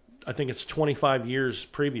 I think it's 25 years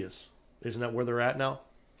previous. Isn't that where they're at now?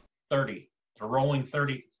 30. It's a rolling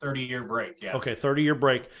 30-year break, yeah. Okay, 30-year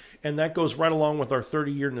break. And that goes right along with our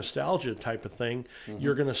 30-year nostalgia type of thing. Mm-hmm.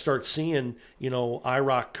 You're going to start seeing,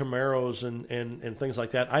 IROC Camaros and things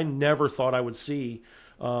like that. I never thought I would see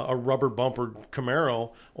a rubber bumper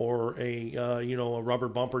Camaro or a rubber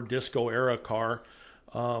bumper disco era car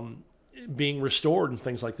being restored and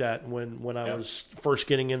things like that when I was first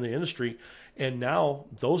getting in the industry. And now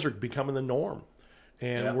those are becoming the norm.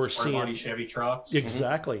 And we're seeing body Chevy trucks.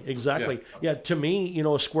 Exactly. Yeah. To me,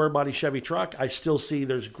 a square body Chevy truck, I still see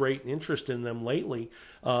there's great interest in them lately,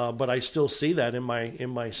 but I still see that in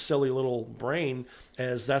my silly little brain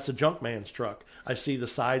as that's a junk man's truck. I see the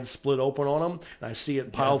sides split open on them, and I see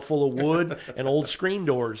it piled full of wood and old screen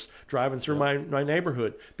doors driving through my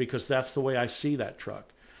neighborhood, because that's the way I see that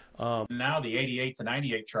truck. Now the 88 to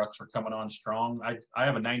 98 trucks are coming on strong. I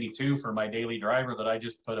have a 92 for my daily driver that I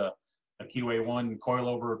just put a QA1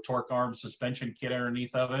 coilover torque arm suspension kit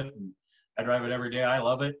underneath of it, and I drive it every day. I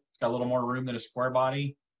love it. It's got a little more room than a square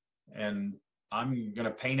body, and I'm going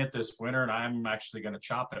to paint it this winter, and I'm actually going to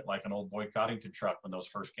chop it like an old Boyd Coddington truck when those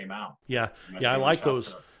first came out. Yeah, I like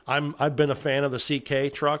those. I've been a fan of the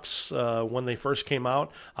CK trucks when they first came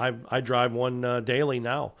out. I drive one daily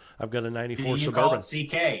now. I've got a 94 Suburban. Call it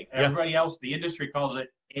CK. Everybody else, the industry calls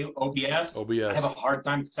it OBS. I have a hard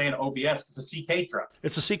time saying OBS. It's a CK truck.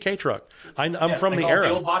 It's a CK truck. I'm from the era.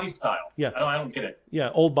 The old body style. Yeah. I don't get it.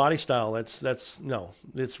 Yeah, old body style. No,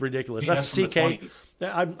 it's ridiculous. That's a CK.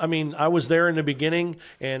 I mean, I was there in the beginning,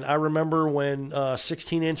 and I remember when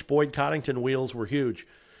 16-inch Boyd Coddington wheels were huge.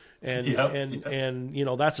 And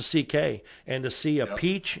that's a CK. And to see a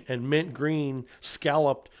peach and mint green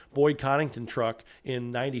scalloped Boyd Coddington truck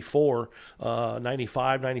in 94,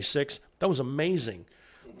 95, 96, that was amazing.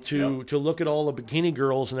 To look at all the bikini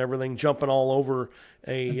girls and everything jumping all over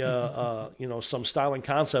some Styling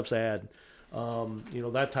Concepts ad,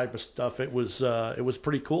 that type of stuff. It was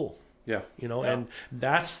pretty cool. Yeah. And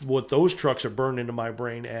that's what those trucks are burned into my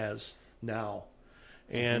brain as now.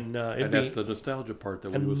 And that's the nostalgia part that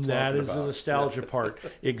we was talking about. That is the nostalgia part,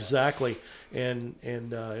 exactly. And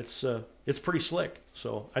it's pretty slick.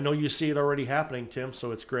 So I know you see it already happening, Tim. So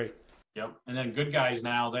it's great. Yep. And then Good Guys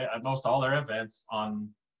now, they most all their events on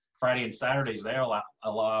Friday and Saturdays, they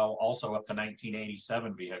allow also up to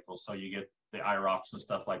 1987 vehicles. So you get the IROCs and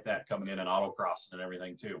stuff like that coming in and autocross and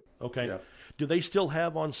everything too. Okay. Yeah. Do they still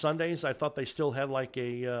have on Sundays? I thought they still had like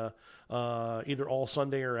a either all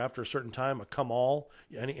Sunday or after a certain time, a come all,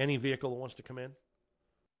 any vehicle that wants to come in?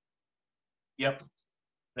 Yep.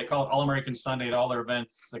 They call it All American Sunday at all their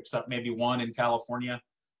events, except maybe one in California,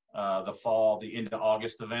 the into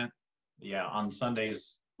August event. Yeah, on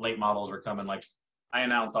Sundays, late models are coming. Like I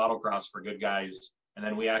announce autocross for Good Guys, and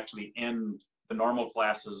then we actually end the normal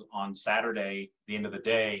classes on Saturday, the end of the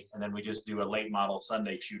day, and then we just do a late model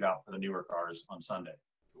Sunday shootout for the newer cars on Sunday.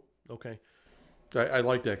 Okay. I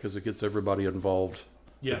like that because it gets everybody involved.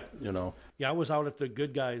 Yeah. Yeah, I was out at the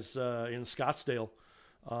Good Guys in Scottsdale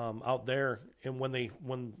out there, and when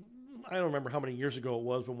I don't remember how many years ago it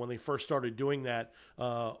was, but when they first started doing that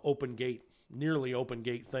nearly open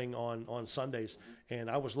gate thing on Sundays, and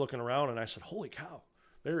I was looking around and I said, holy cow,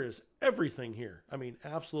 there is everything here. I mean,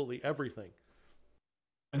 absolutely everything.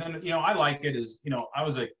 And then, I like it is, I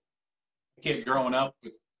was a kid growing up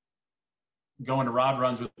with going to rod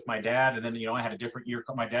runs with my dad. And then, I had a different year.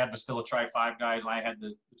 My dad was still a Tri-5 guy. I had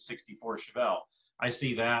the 64 Chevelle. I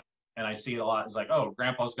see that. And I see it a lot. It's like, oh,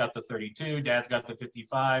 grandpa's got the 32, dad's got the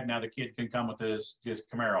 55. Now the kid can come with his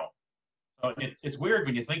Camaro. It's weird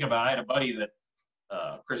when you think about it. I had a buddy that,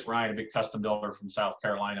 Chris Ryan, a big custom builder from South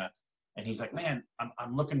Carolina, and he's like, man,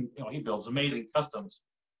 I'm looking, he builds amazing customs.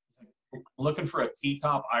 He's like, looking for a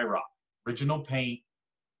T-top IROC, original paint.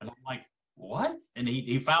 And I'm like, what? And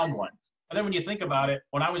he found one. And then when you think about it,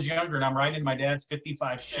 when I was younger and I'm riding in my dad's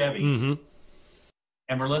 55 Chevy,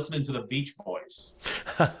 and we're listening to the Beach Boys.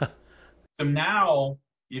 So now,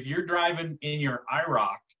 if you're driving in your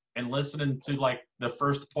IROC and listening to like the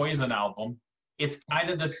first Poison album, it's kind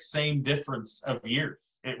of the same difference of years.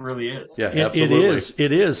 It really is. Yeah, absolutely.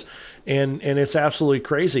 It is, and it's absolutely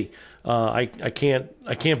crazy. I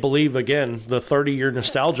can't believe again the 30-year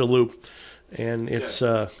nostalgia loop, and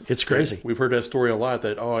it's crazy. We've heard that story a lot.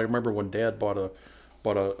 That I remember when Dad bought a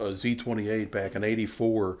Z28 back in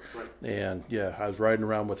 '84, and I was riding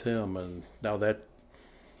around with him, and now that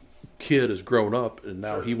kid has grown up, and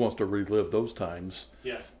now he wants to relive those times.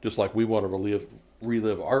 Yeah, just like we want to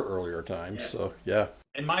relive our earlier times. So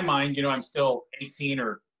in my mind, I'm still 18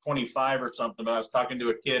 or 25 or something, but I was talking to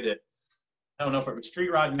a kid at, I don't know if it was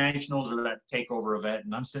Street Rod Nationals or that takeover event,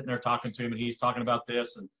 and I'm sitting there talking to him, and he's talking about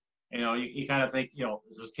this, and you kind of think,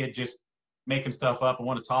 is this kid just making stuff up and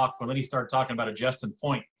want to talk? Well, then he started talking about adjusting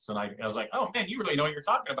points, and I was like, oh man, you really know what you're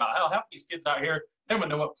talking about. Hell, half these kids out here don't even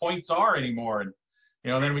know what points are anymore. And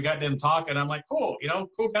then we got them talking. I'm like, cool,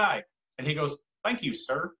 cool guy. And he goes, thank you,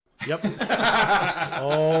 sir. Yep.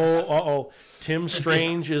 Tim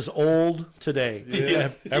Strange is old today.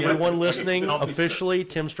 Yeah. Everyone listening, officially,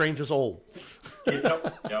 Tim Strange is old.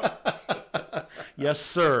 Yep. Yes,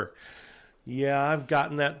 sir. Yeah, I've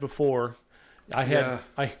gotten that before.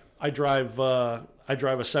 I drive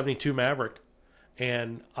a 72 Maverick,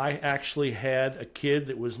 and I actually had a kid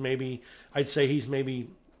that was I'd say he's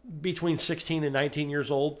maybe between 16 and 19 years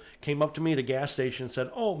old, came up to me at a gas station and said,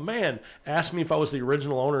 oh man, asked me if I was the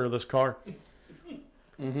original owner of this car.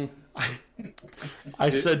 I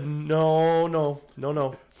said, no.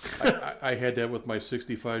 I had that with my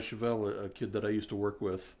 65 Chevelle, a kid that I used to work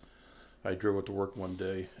with. I drove it to work one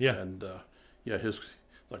day. Yeah. And his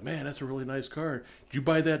like, man, that's a really nice car. Did you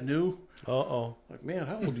buy that new? Like, man,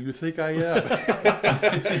 how old do you think I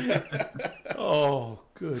am? Oh,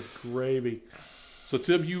 good gravy. So,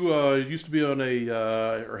 Tim, you used to be on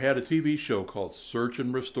or had a TV show called Search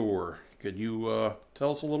and Restore. Can you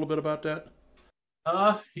tell us a little bit about that?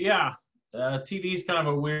 Yeah. TV is kind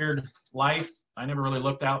of a weird life. I never really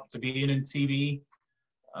looked out to being in TV.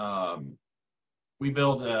 We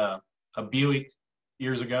built a Buick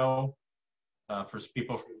years ago for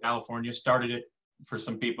people from California. Started it for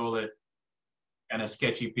some people that kind of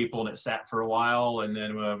sketchy people, and it sat for a while, and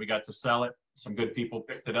then we got to sell it. Some good people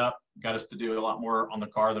picked it up, got us to do a lot more on the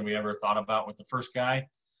car than we ever thought about with the first guy,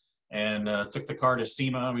 and took the car to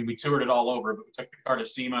SEMA. I mean, we toured it all over, but we took the car to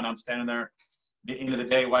SEMA, and I'm standing there at the end of the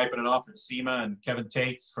day wiping it off at SEMA, and Kevin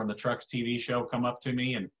Tates from the Trucks TV show come up to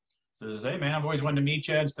me and says, hey, man, I've always wanted to meet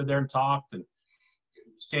you, and stood there and talked and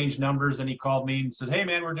exchanged numbers, and he called me and says, hey,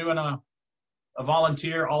 man, we're doing a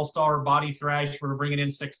volunteer all-star body thrash. We're bringing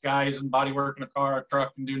in 6 guys and body working a car, a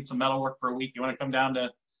truck, and doing some metal work for a week. You want to come down to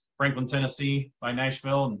Franklin, Tennessee by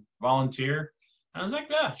Nashville and volunteer? And I was like,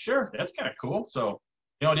 yeah, sure. That's kind of cool. So,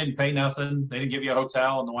 didn't pay nothing. They didn't give you a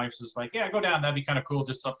hotel. And the wife's just like, yeah, go down. That'd be kind of cool.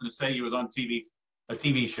 Just something to say you was on TV, a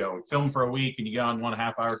TV show. Film for a week and you get on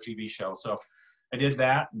 1.5-hour TV show. So I did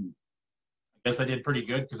that. And I guess I did pretty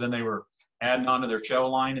good because then they were adding on to their show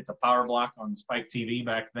line at the Power Block on Spike TV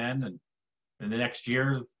back then. And the next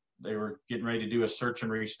year, they were getting ready to do a Search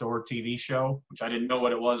and Restore TV show, which I didn't know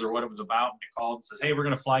what it was or what it was about. They called and says, hey, we're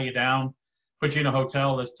going to fly you down, put you in a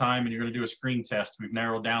hotel this time, and you're going to do a screen test. We've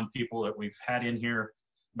narrowed down people that we've had in here,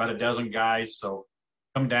 about a dozen guys. So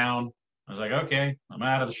come down. I was like, okay, I'm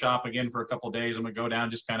out of the shop again for a couple of days. I'm going to go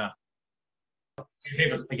down, just kind of.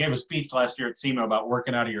 They gave a speech last year at SEMA about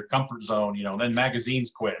working out of your comfort zone, then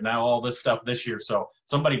magazines quit. Now all this stuff this year. So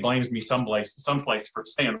somebody blames me someplace for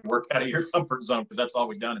saying work out of your comfort zone, because that's all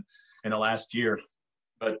we've done in the last year.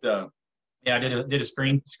 But I did a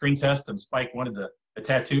screen test, and Spike wanted the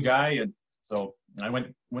tattoo guy. And so I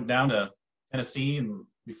went down to Tennessee, and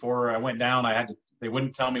before I went down, they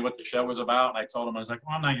wouldn't tell me what the show was about. And I told them, I was like,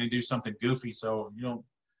 well, I'm not going to do something goofy. So you don't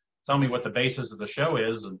tell me what the basis of the show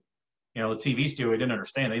is. And the TV studio didn't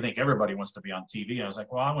understand. They think everybody wants to be on TV. I was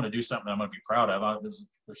like, well, I want to do something I'm going to be proud of. There's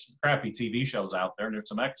some crappy TV shows out there, and there's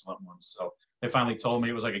some excellent ones. So they finally told me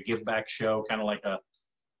it was like a give back show, kind of like a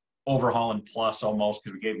Overhauling Plus almost,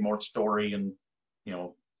 because we gave more story and,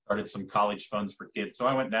 started some college funds for kids. So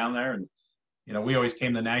I went down there, and, we always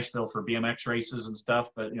came to Nashville for BMX races and stuff.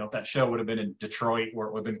 But, if that show would have been in Detroit, where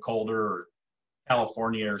it would have been colder, or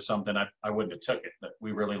California or something, I wouldn't have took it. But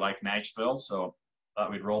we really like Nashville. So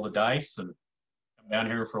thought we'd roll the dice and come down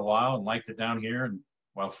here for a while, and liked it down here. And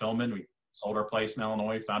while filming, we sold our place in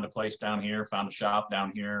Illinois, found a place down here, found a shop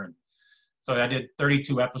down here. And so I did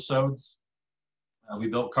 32 episodes. We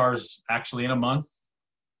built cars actually in a month.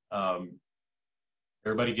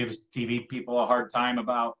 Everybody gives TV people a hard time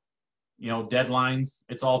about, deadlines.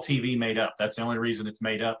 It's all TV made up. That's the only reason it's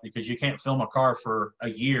made up, because you can't film a car for a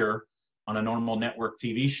year on a normal network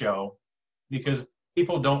TV show, because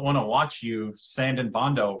people don't want to watch you sand and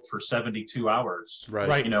bondo for 72 hours.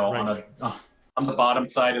 Right. On the bottom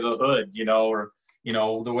side of the hood, or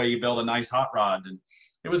the way you build a nice hot rod. And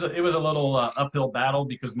it was a little uphill battle,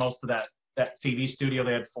 because most of that TV studio,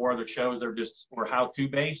 they had 4 other shows. Were how-to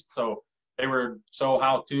based. So they were so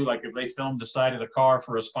how-to, like if they filmed the side of the car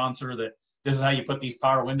for a sponsor that this is how you put these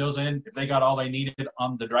power windows in, if they got all they needed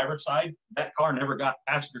on the driver's side, that car never got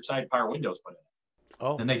passenger side power windows put in it.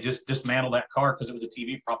 Oh. And they just dismantled that car because it was a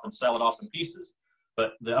TV prop and sell it off in pieces.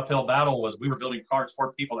 But the uphill battle was we were building cars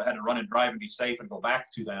for people that had to run and drive and be safe and go back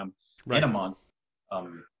to them in a month.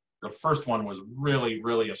 The first one was really,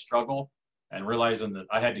 really a struggle, and realizing that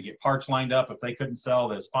I had to get parts lined up if they couldn't sell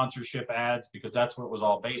the sponsorship ads, because that's what it was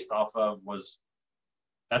all based off of.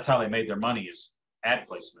 That's how they made their money, is ad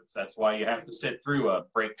placements. That's why you have to sit through a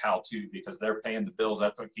break how-to, because they're paying the bills.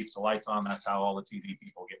 That's what keeps the lights on. That's how all the TV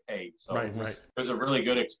people get paid. So Right. it was a really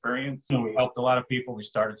good experience. We helped a lot of people. We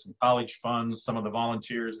started some college funds. Some of the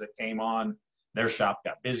volunteers that came on, their shop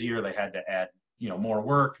got busier. They had to add, more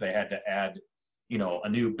work. They had to add, a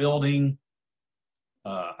new building.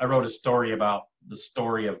 I wrote a story about the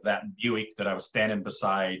story of that Buick that I was standing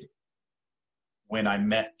beside when I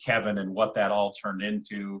met Kevin, and what that all turned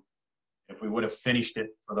into. If we would have finished it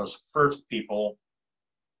for those first people,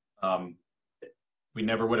 we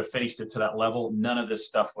never would have finished it to that level. None of this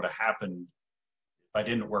stuff would have happened if I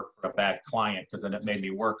didn't work for a bad client, because then it made me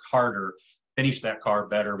work harder, finish that car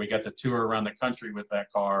better. We got to tour around the country with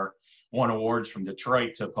that car, won awards from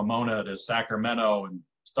Detroit to Pomona to Sacramento and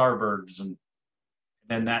Starbirds. And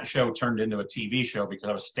then that show turned into a TV show, because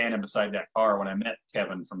I was standing beside that car when I met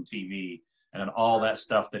Kevin from TV, and then all that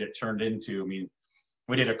stuff that it turned into. I mean,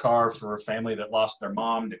 we did a car for a family that lost their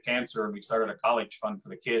mom to cancer, and we started a college fund for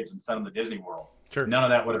the kids and sent them to Disney World. Sure. None of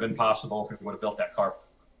that would have been possible if we would have built that car.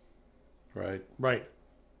 Right.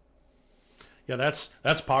 Yeah, that's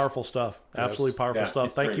powerful stuff. Absolutely powerful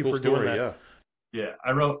stuff. Thank you for doing that. Yeah,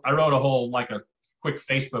 I wrote a whole, like a quick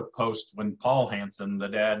Facebook post when Paul Hansen, the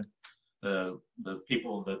dad, the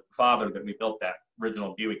father that we built that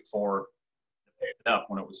original Buick for, picked it up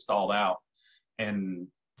when it was stalled out, and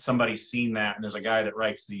somebody seen that, and there's a guy that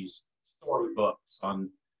writes these story books on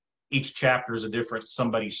each chapter is a different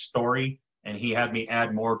somebody's story, and he had me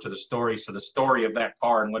add more to the story. So the story of that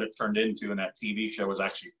car and what it turned into in that TV show was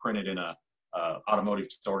actually printed in a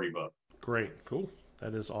automotive storybook. Great, cool.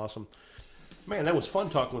 That is awesome. Man, that was fun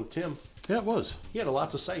talking with Tim. Yeah, it was. He had a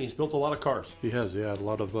lot to say. He's built a lot of cars. He has, yeah. A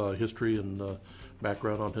lot of history and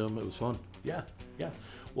background on him. It was fun. Yeah.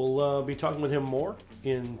 We'll be talking with him more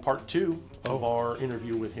in part 2 of our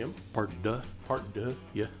interview with him. Part duh.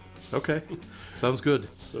 Yeah. Okay. Sounds good.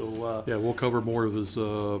 So yeah, we'll cover more of his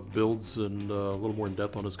builds and a little more in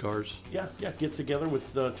depth on his cars. Yeah. Get together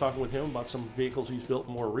with talking with him about some vehicles he's built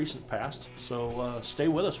in more recent past. So stay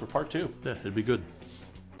with us for part 2. Yeah, it'd be good.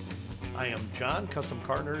 I am John, Custom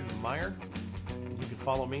Car Nerd Meyer. You can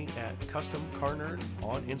follow me at Custom Car Nerd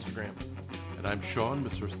on Instagram. And I'm Sean,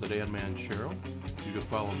 Mr. Sedan Man Cheryl. You can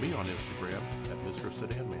follow me on Instagram at Mr.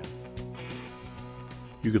 Sedan Man.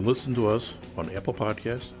 You can listen to us on Apple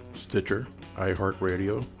Podcasts, Stitcher,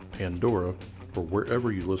 iHeartRadio, Pandora, or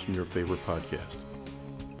wherever you listen to your favorite podcast.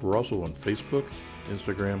 We're also on Facebook,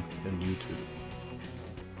 Instagram, and YouTube.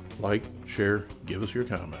 Like, share, give us your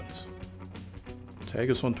comments. Tag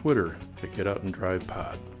us on Twitter at Get Out and Drive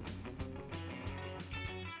Pod.